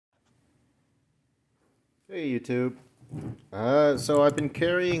Hey YouTube. So I've been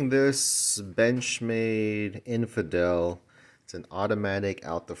carrying this Benchmade Infidel. It's an automatic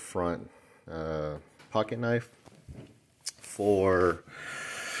out the front pocket knife for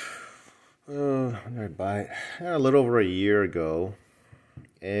when did I buy it? A little over a year ago,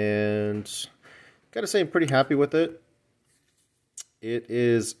 and gotta say I'm pretty happy with it. It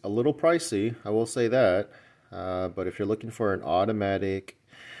is a little pricey, I will say that, but if you're looking for an automatic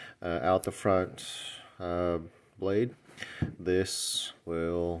out the front blade, this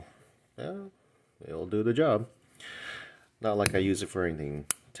will, yeah, it'll do the job. Not like I use it for anything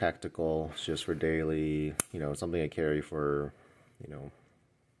tactical. It's just for daily, something I carry for,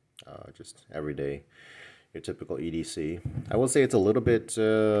 just every day, your typical EDC. I will say it's a little bit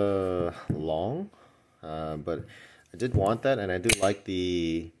long, but I did want that, and I do like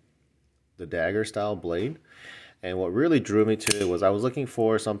the dagger style blade. And what really drew me to it was I was looking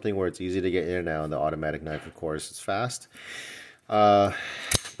for something where it's easy to get in and out. The automatic knife, of course, it's fast. But,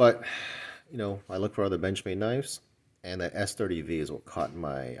 I look for other Benchmade knives, and the S30V is what caught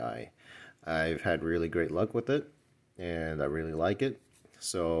my eye. I've had really great luck with it, and I really like it.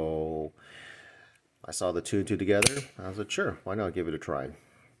 So I saw the two and two together. I was like, sure, why not give it a try?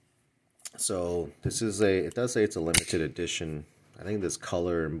 So this is it does say it's a limited edition. I think this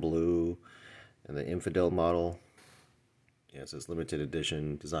color in blue and the Infidel model. Yeah, it says limited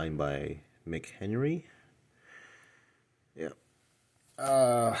edition, designed by Mick Henry. Yeah.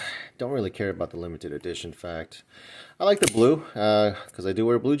 Don't really care about the limited edition fact. I like the blue, because I do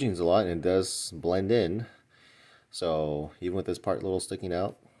wear blue jeans a lot, and it does blend in. So, even with this part little sticking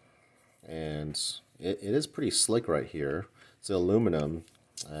out, and it is pretty slick right here. It's aluminum,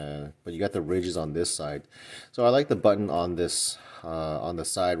 but you got the ridges on this side. So I like the button on this, on the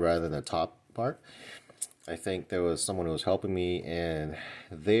side rather than the top part. I think there was someone who was helping me, and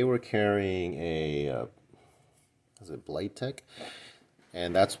they were carrying a, is it Blade Tech?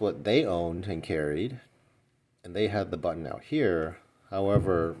 And that's what they owned and carried, and they had the button out here.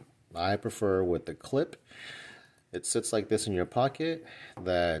 However, I prefer with the clip. It sits like this in your pocket,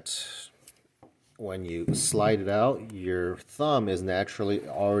 that when you slide it out, your thumb is naturally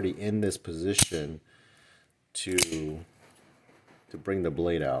already in this position to bring the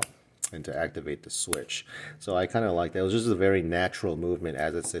blade out and to activate the switch. So I kind of like that. It was just a very natural movement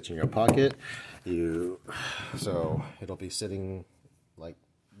as it sits in your pocket. So it'll be sitting like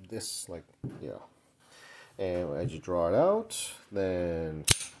this, yeah. And as you draw it out, then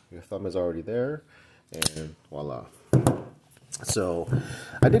your thumb is already there, and voila. So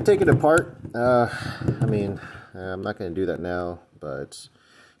I did take it apart. I mean, I'm not going to do that now, but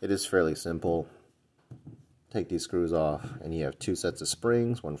it is fairly simple. Take these screws off, and you have two sets of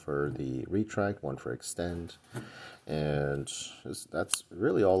springs, one for the retract, one for extend, and that's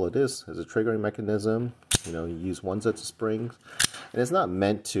really all it is a triggering mechanism. You use one set of springs, and it's not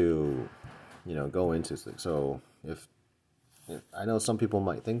meant to, go into things. So if I know some people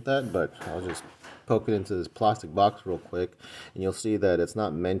might think that, but I'll just poke it into this plastic box real quick, and you'll see that it's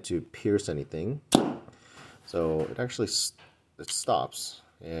not meant to pierce anything. So it actually stops,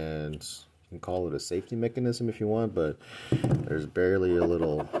 and you can call it a safety mechanism if you want, but there's barely a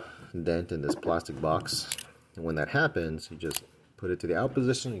little dent in this plastic box. And when that happens, you just put it to the out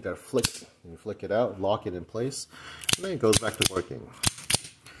position. You gotta flick it. You flick it out, lock it in place, and then it goes back to working.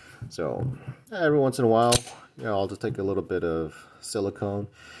 So every once in a while, I'll just take a little bit of silicone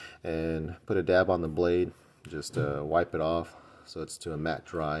and put a dab on the blade, just wipe it off so it's to a matte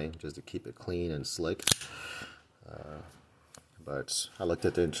dry, just to keep it clean and slick. But I looked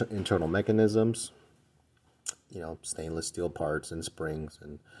at the internal mechanisms, stainless steel parts and springs,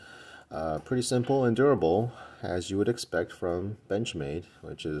 and pretty simple and durable, as you would expect from Benchmade,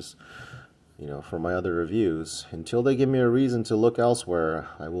 which is, from my other reviews. Until they give me a reason to look elsewhere,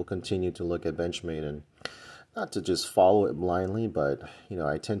 I will continue to look at Benchmade, and not to just follow it blindly, but,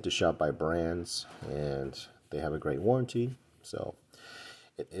 I tend to shop by brands, and they have a great warranty. So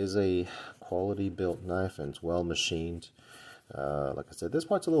it is a quality built knife, and it's well machined. Like I said, this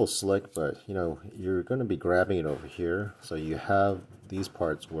part's a little slick, but you're going to be grabbing it over here, so you have these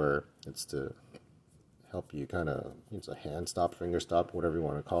parts where it's to help you kind of, it's a hand stop, finger stop, whatever you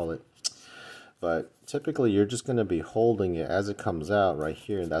want to call it. But typically you're just going to be holding it as it comes out right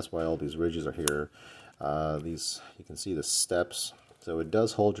here, and that's why all these ridges are here. You can see the steps, so it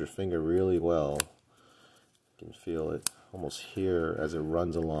does hold your finger really well. You can feel it almost here as it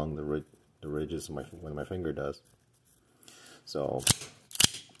runs along the ridges when my finger does. So,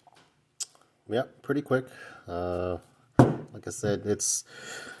 yeah, pretty quick. Like I said, it's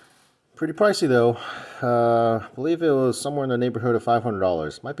pretty pricey though. I believe it was somewhere in the neighborhood of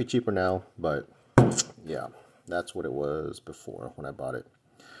 $500. Might be cheaper now, but yeah, that's what it was before when I bought it.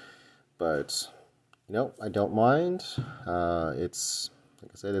 But you know, I don't mind. It's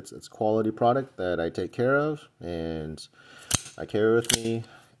like I said, it's quality product that I take care of and I carry with me.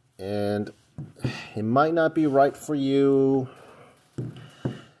 And it might not be right for you.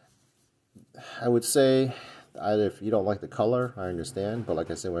 I would say either if you don't like the color, I understand. But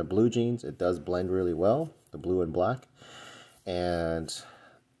like I said, with blue jeans, it does blend really well, the blue and black. And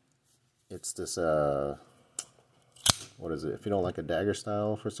it's this, what is it? If you don't like a dagger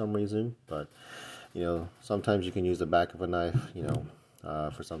style for some reason, but you know, sometimes you can use the back of a knife, you know,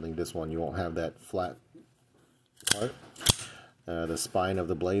 for something. This one, you won't have that flat part, the spine of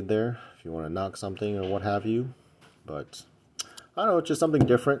the blade there, if you want to knock something or what have you. But I don't know, it's just something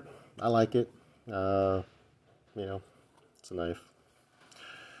different. I like it. You know, it's a knife.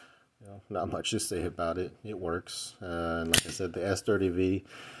 You know, not much to say about it. It works. And like I said, the S30V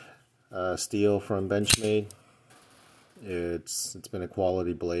steel from Benchmade. It's been a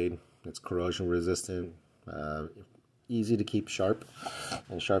quality blade. It's corrosion resistant, easy to keep sharp,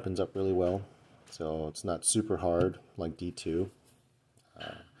 and sharpens up really well. So it's not super hard like D2.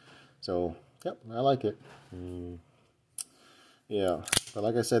 So yep, I like it. Yeah, but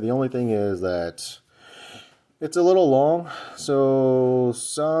like I said, the only thing is that it's a little long. So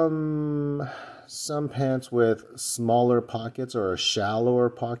some pants with smaller pockets or a shallower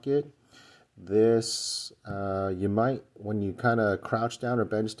pocket, this you might, when you kind of crouch down or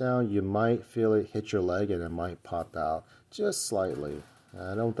bench down, you might feel it hit your leg and it might pop out just slightly.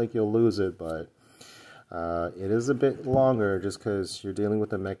 I don't think you'll lose it, but it is a bit longer just because you're dealing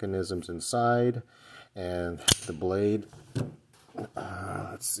with the mechanisms inside and the blade.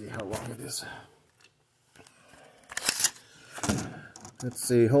 Let's see how long it is. Let's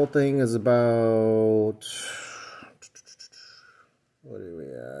see, whole thing is about, what are we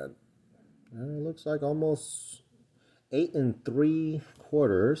at? It looks like almost 8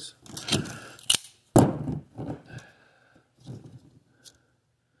 3/4.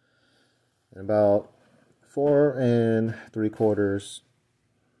 And about 4 3/4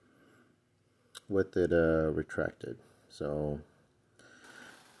 with it retracted. So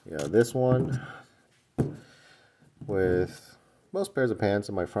yeah, this one with most pairs of pants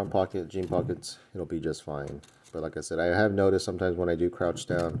in my front pocket, jean pockets, it'll be just fine. But like I said, I have noticed sometimes when I do crouch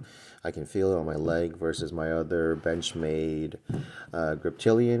down, I can feel it on my leg versus my other Benchmade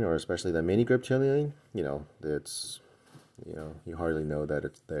Griptilian, or especially the mini Griptilian. You know, it's, you know, you hardly know that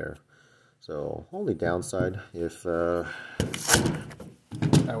it's there. So only downside, if I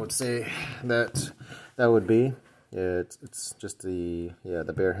would say that would be, it's just the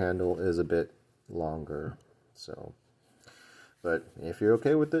bare handle is a bit longer. So, but if you're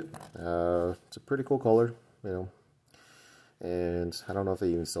okay with it, it's a pretty cool color, you know. And I don't know if they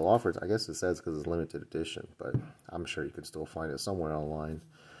even still offer it. I guess it says because it's limited edition, but I'm sure you could still find it somewhere online.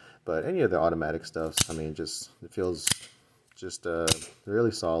 But any of the automatic stuff, I mean, it feels just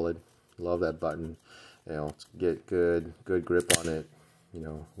really solid. Love that button. You know, get good grip on it, you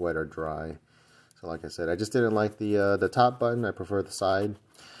know, wet or dry. So like I said, I just didn't like the top button. I prefer the side,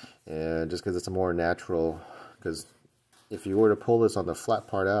 and just because it's a more natural. Because if you were to pull this on the flat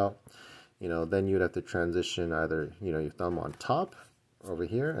part out, you know, then you'd have to transition either, you know, your thumb on top over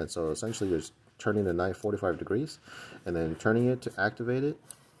here, and so essentially you're just turning the knife 45 degrees and then turning it to activate it,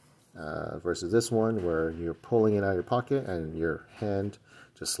 versus this one where you're pulling it out of your pocket and your hand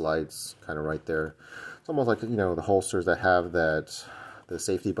just slides kind of right there. It's almost like, you know, the holsters that have the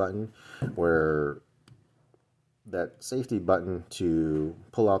safety button, where that safety button to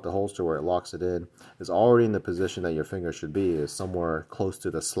pull out the holster where it locks it in is already in the position that your finger should be, is somewhere close to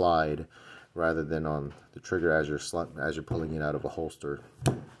the slide rather than on the trigger as you're pulling it out of a holster.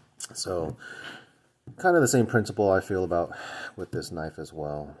 So kind of the same principle I feel about with this knife as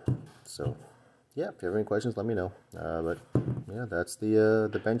well. So yeah, if you have any questions, let me know. But yeah, that's the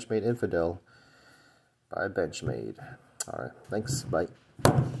Benchmade Infidel by Benchmade. All right, thanks, bye.